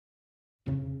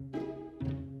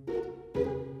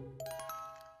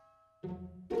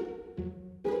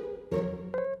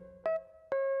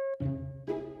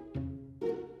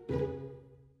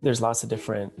There's lots of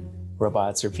different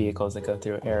robots or vehicles that go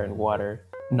through air and water,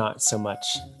 not so much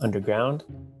underground.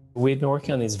 We've been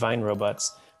working on these vine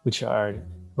robots, which are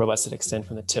robots that extend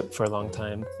from the tip for a long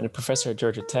time. And a professor at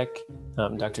Georgia Tech,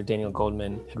 Dr. Daniel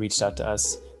Goldman, had reached out to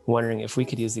us wondering if we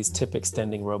could use these tip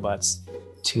extending robots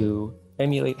to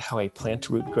emulate how a plant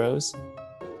root grows.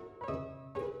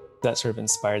 That sort of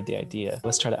inspired the idea.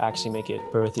 Let's try to actually make it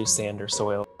burrow through sand or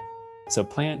soil. So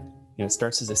plant,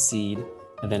 starts as a seed,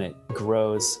 and then it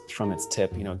grows from its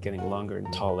tip, getting longer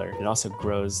and taller. It also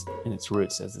grows in its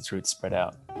roots as its roots spread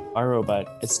out. Our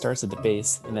robot, it starts at the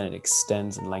base, and then it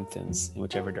extends and lengthens in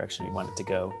whichever direction you want it to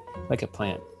go, like a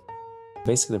plant.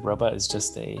 Basically, the robot is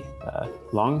just a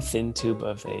long, thin tube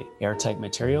of a airtight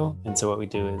material. And so what we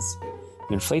do is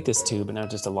you inflate this tube, and now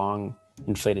just a long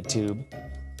inflated tube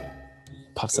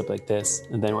puffs up like this.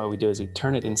 And then what we do is we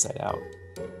turn it inside out,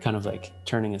 kind of like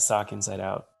turning a sock inside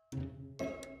out.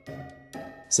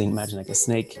 So you can imagine like a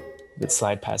snake that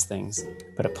slide past things,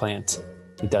 but a plant,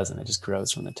 it doesn't, it just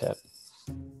grows from the tip.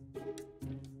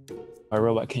 Our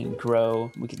robot can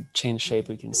grow, we can change shape,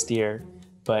 we can steer,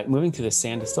 but moving through the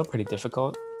sand is still pretty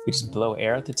difficult. We just blow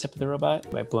air at the tip of the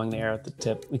robot. By blowing the air at the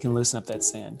tip, we can loosen up that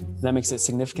sand. That makes it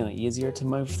significantly easier to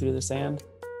move through the sand.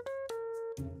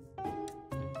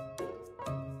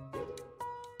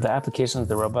 The application of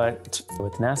the robot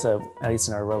with NASA, at least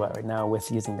in our robot right now, with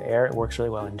using the air, it works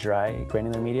really well in dry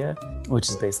granular media, which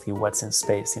is basically what's in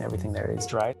space, everything there is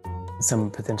dry. Some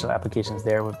potential applications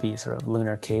there would be sort of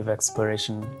lunar cave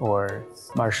exploration or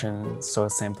Martian soil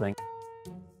sampling.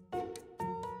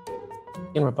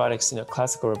 In robotics,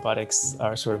 classical robotics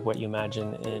are sort of what you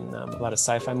imagine in a lot of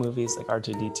sci-fi movies like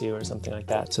R2-D2 or something like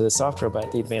that. So the soft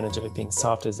robot, the advantage of it being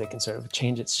soft is it can sort of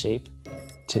change its shape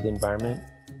to the environment,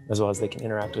 as well as they can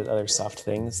interact with other soft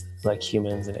things like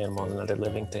humans and animals and other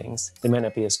living things. They might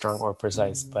not be as strong or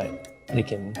precise, but they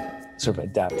can sort of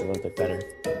adapt a little bit better.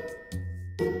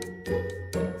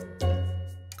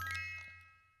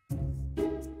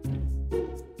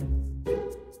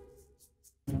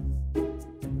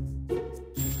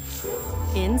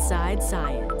 Inside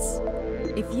Science.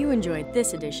 If you enjoyed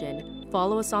this edition,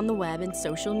 follow us on the web and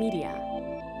social media.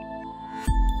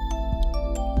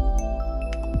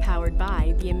 Powered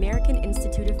by the American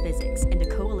Institute of Physics and a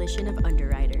coalition of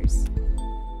underwriters.